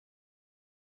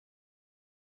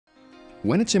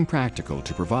When it's impractical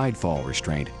to provide fall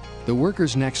restraint, the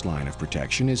worker's next line of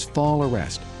protection is fall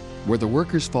arrest, where the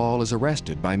worker's fall is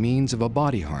arrested by means of a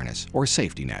body harness or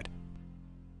safety net.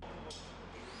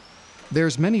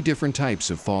 There's many different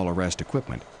types of fall arrest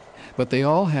equipment, but they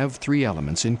all have three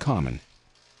elements in common: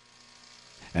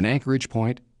 an anchorage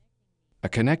point, a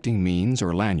connecting means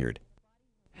or lanyard,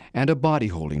 and a body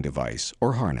holding device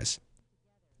or harness.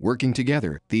 Working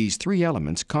together, these three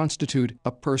elements constitute a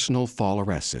personal fall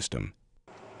arrest system.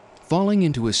 Falling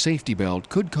into a safety belt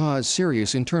could cause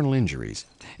serious internal injuries,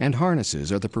 and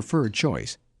harnesses are the preferred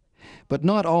choice. But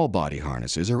not all body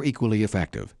harnesses are equally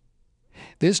effective.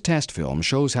 This test film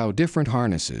shows how different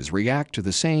harnesses react to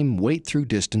the same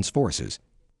weight-through-distance forces.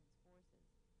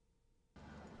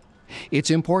 It's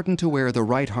important to wear the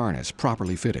right harness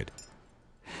properly fitted.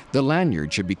 The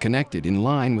lanyard should be connected in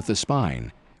line with the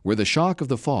spine, where the shock of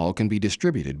the fall can be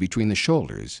distributed between the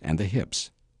shoulders and the hips.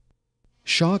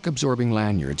 Shock-absorbing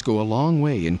lanyards go a long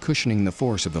way in cushioning the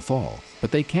force of the fall, but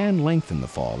they can lengthen the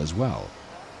fall as well.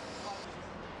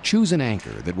 Choose an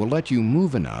anchor that will let you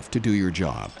move enough to do your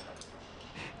job.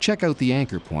 Check out the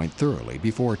anchor point thoroughly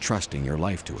before trusting your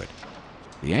life to it.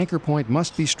 The anchor point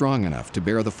must be strong enough to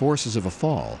bear the forces of a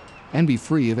fall and be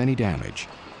free of any damage.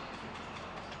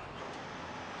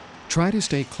 Try to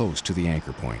stay close to the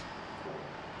anchor point.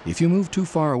 If you move too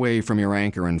far away from your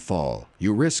anchor and fall,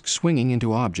 you risk swinging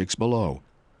into objects below.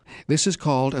 This is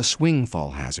called a swing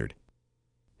fall hazard.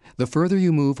 The further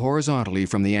you move horizontally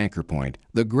from the anchor point,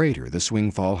 the greater the swing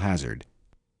fall hazard.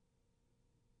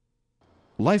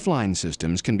 Lifeline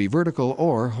systems can be vertical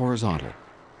or horizontal.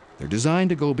 They're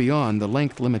designed to go beyond the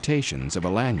length limitations of a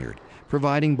lanyard,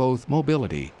 providing both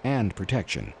mobility and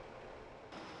protection.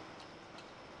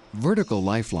 Vertical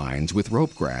lifelines with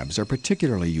rope grabs are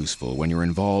particularly useful when you're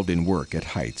involved in work at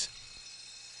heights.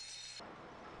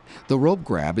 The rope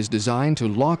grab is designed to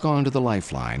lock onto the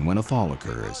lifeline when a fall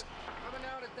occurs.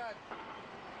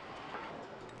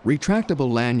 Retractable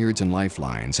lanyards and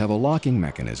lifelines have a locking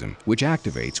mechanism which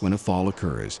activates when a fall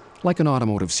occurs, like an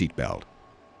automotive seatbelt.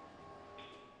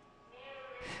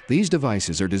 These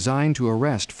devices are designed to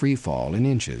arrest free fall in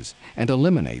inches and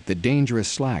eliminate the dangerous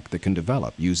slack that can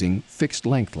develop using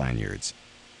fixed-length lanyards.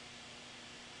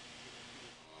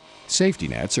 Safety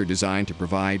nets are designed to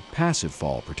provide passive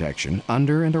fall protection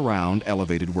under and around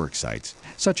elevated work sites,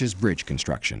 such as bridge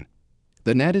construction.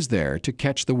 The net is there to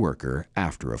catch the worker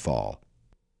after a fall.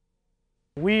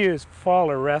 We use fall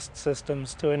arrest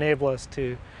systems to enable us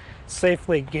to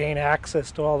safely gain access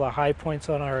to all the high points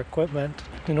on our equipment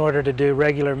in order to do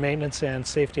regular maintenance and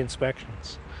safety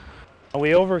inspections.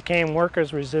 We overcame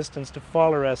workers' resistance to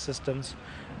fall arrest systems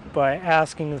by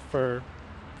asking for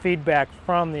feedback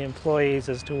from the employees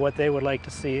as to what they would like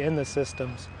to see in the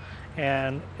systems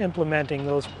and implementing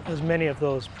as many of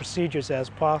those procedures as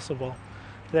possible,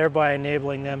 thereby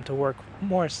enabling them to work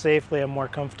more safely and more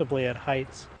comfortably at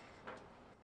heights.